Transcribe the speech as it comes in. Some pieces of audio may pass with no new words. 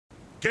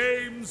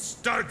Game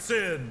starts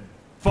in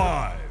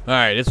 5. All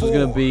right, this was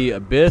gonna be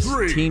Abyss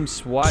 3, Team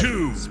SWAT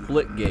 2,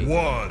 Splitgate.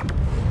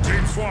 1.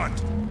 Team SWAT,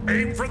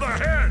 aim for the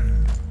head.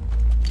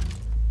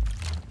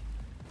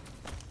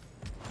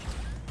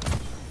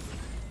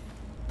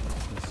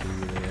 Let's see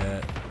where they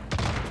at.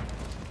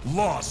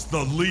 Lost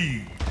the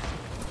lead.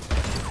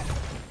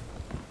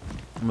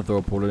 I'm gonna throw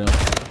a portal down.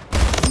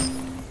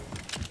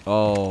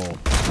 Oh,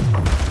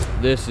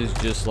 this is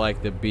just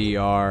like the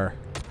BR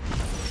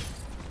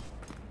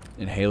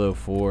in Halo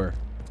 4.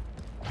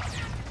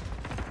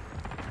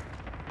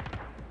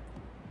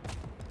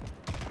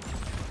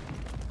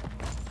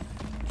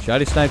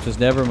 Shoddy Snipes was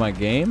never my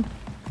game.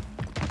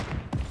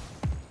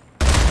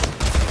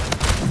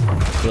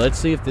 So let's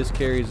see if this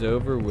carries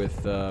over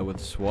with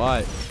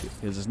SWAT,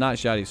 because it's not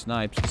Shoddy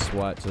Snipes, it's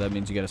SWAT. So that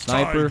means you got a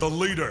sniper. Find the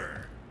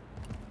leader.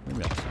 Maybe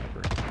not a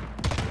sniper.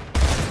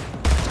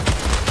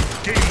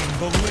 Gain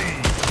the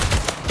lead.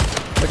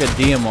 Like a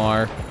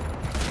DMR.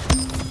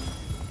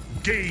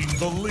 Gain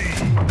the lead.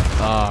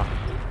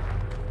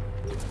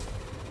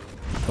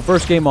 The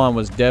first game on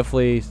was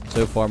definitely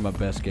so far my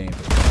best game.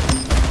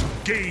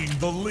 Gain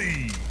the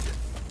lead.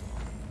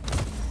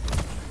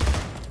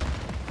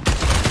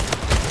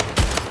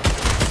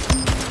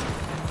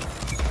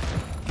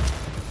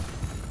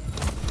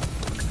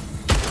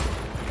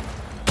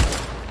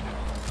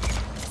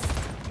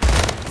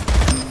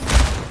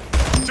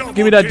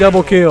 Give me that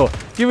double kill.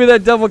 Give me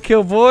that double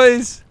kill,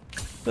 boys.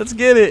 Let's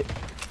get it.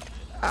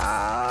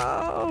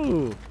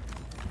 Ow.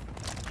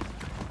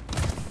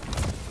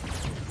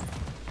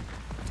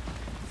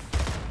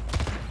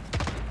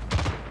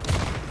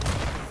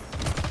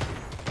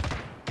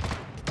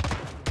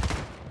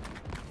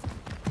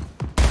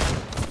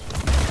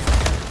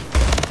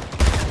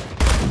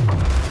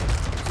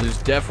 So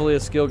there's definitely a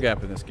skill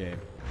gap in this game,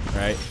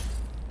 right?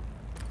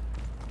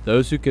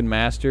 Those who can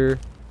master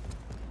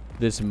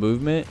this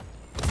movement,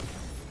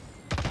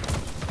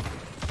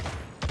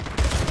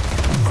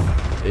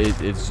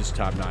 it's just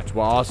top notch.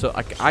 Well, also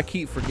I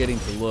keep forgetting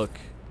to look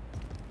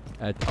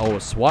at. Oh,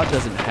 SWAT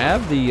doesn't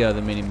have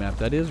the mini map.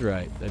 That is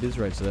right. That is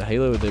right. So the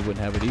Halo, they wouldn't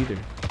have it either.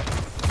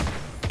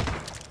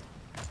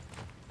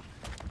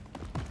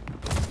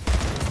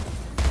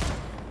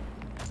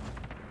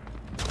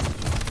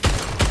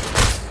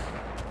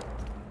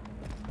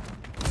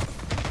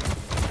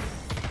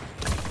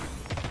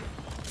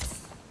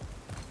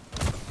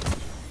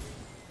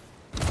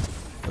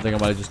 I think I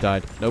might have just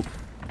died. Nope.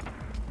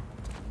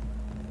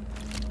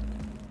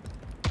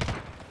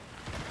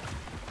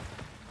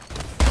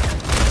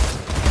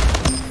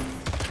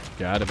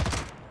 Got him.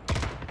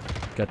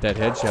 Got that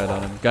headshot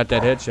on him. Got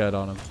that headshot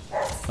on him.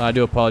 I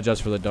do apologize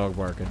for the dog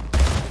barking.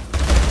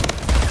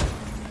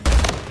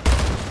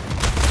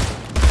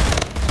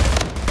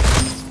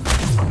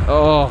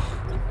 Oh,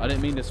 I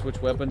didn't mean to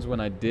switch weapons when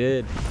I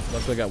did.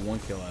 Luckily I got one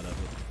kill out of it.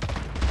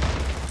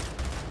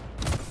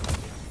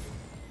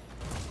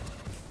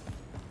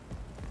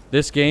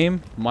 This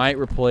game might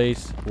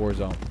replace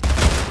Warzone.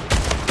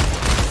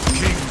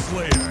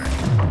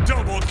 Kingslayer,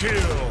 double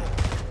kill.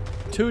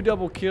 2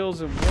 double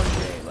kills in one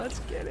game. Let's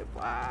get it.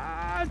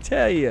 I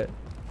tell you.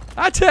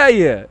 I tell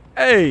you.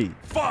 Hey.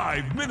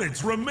 5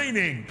 minutes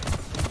remaining.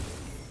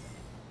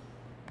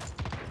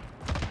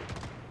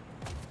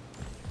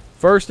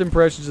 First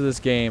impressions of this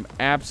game,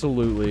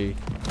 absolutely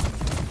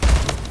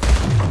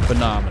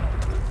phenomenal.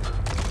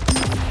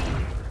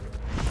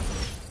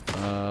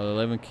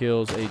 11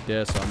 kills, 8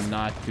 deaths. I'm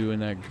not doing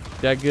that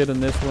good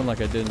in this one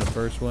like I did in the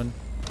first one.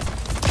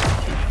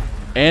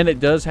 And it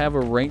does have a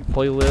ranked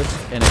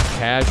playlist and a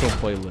casual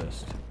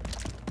playlist.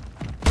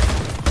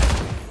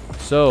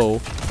 So,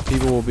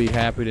 people will be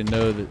happy to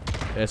know that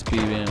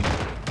SBM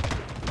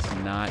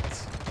is not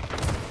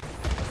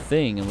a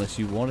thing unless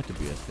you want it to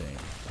be a thing.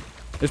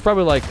 There's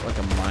probably like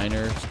a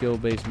minor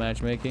skill-based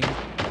matchmaking.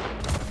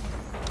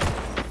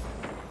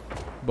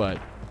 But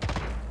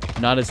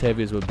not as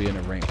heavy as would be in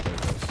a ranked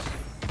playlist.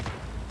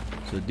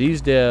 So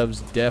these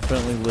devs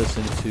definitely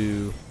listen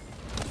to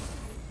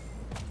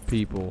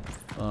people.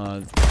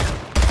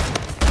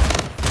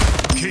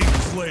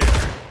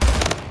 Kingslayer.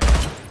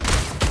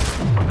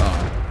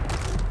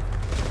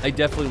 They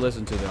definitely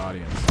listen to the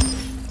audience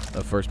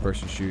of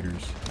first-person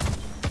shooters.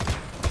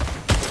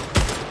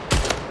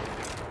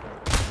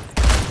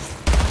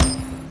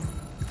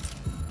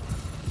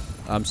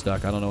 I'm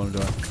stuck. I don't know what I'm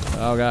doing.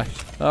 Oh gosh.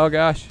 Oh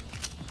gosh.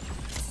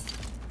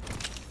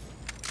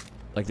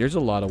 Like, there's a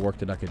lot of work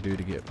that I could do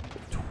to get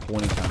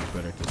 20 times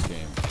better at this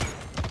game.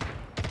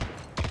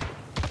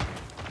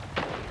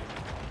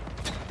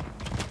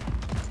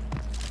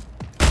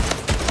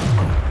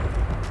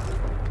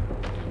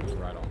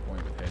 Right on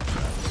point with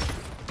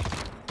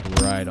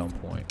headshots. Right on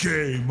point.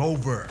 Game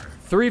over.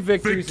 3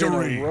 victories in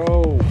a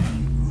row.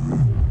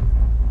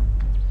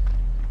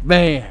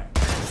 Man.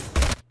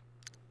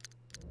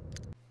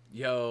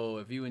 Yo,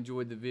 if you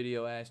enjoyed the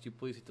video, I asked you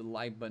please hit the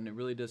like button. It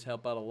really does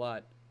help out a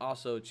lot.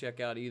 Also,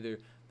 check out either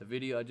the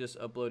video I just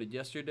uploaded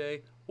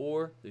yesterday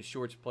or the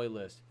shorts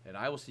playlist. And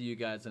I will see you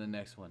guys in the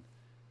next one.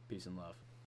 Peace and love.